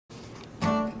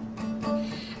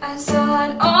I saw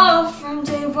it all from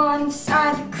day one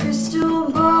inside the crystal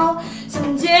ball.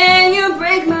 Someday you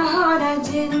break my heart, I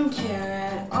didn't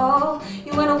care at all.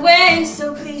 You went away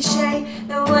so cliche,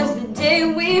 that was the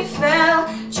day we fell.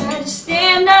 Tried to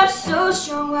stand up so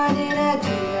strong, why did I do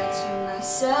that to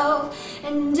myself?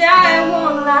 And I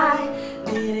won't lie,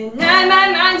 late at night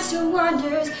my mind still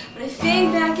wanders, but I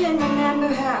think back and remember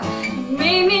how you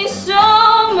made me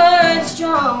so much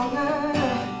stronger.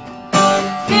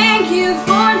 Thank you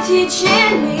for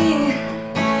teaching me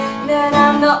that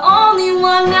I'm the only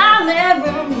one I'll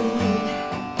ever need.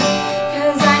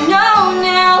 'Cause I know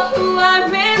now who I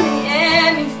really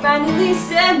am. You finally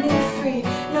set me free,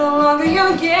 no longer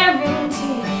your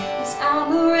guarantee, 'cause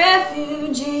I'm a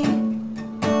refugee.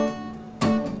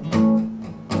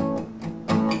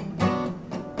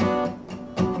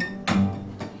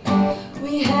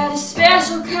 We had a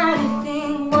special kind of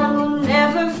thing, one we'll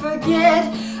never forget.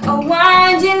 A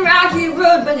winding rocky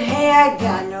road, but hey, I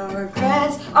got no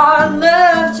regrets. Our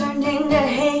love turned into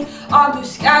hate, our blue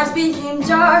skies became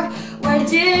dark. Where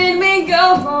did we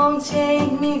go wrong?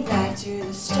 Take me back to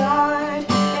the start.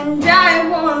 And I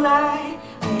won't lie,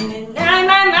 late at night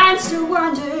my mind still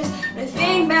wanders, but I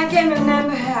think back and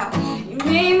remember how you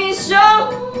made me so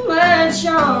much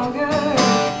stronger.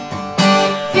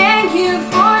 Thank you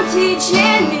for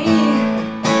teaching me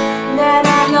that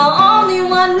I'm the only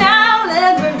one I'll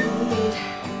ever need.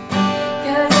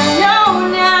 'Cause I know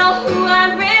now who I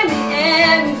really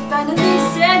am. You finally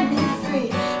set me free,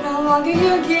 no longer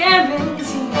your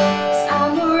guarantee, 'cause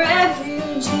I'm a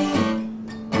refugee.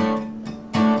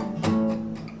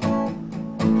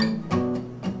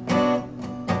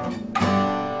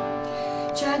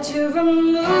 Tried to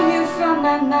remove you from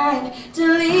my mind,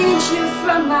 delete you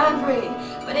from my brain,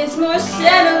 but it's more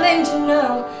settling to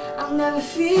know I'll never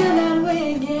feel that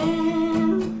way again.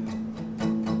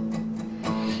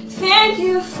 Thank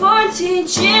you for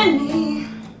teaching me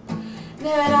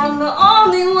that I'm the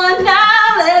only one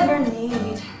I'll ever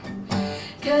need.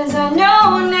 'Cause I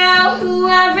know now who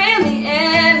I really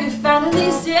am. You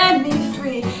finally set me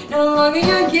free, no longer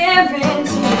your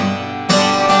guarantee.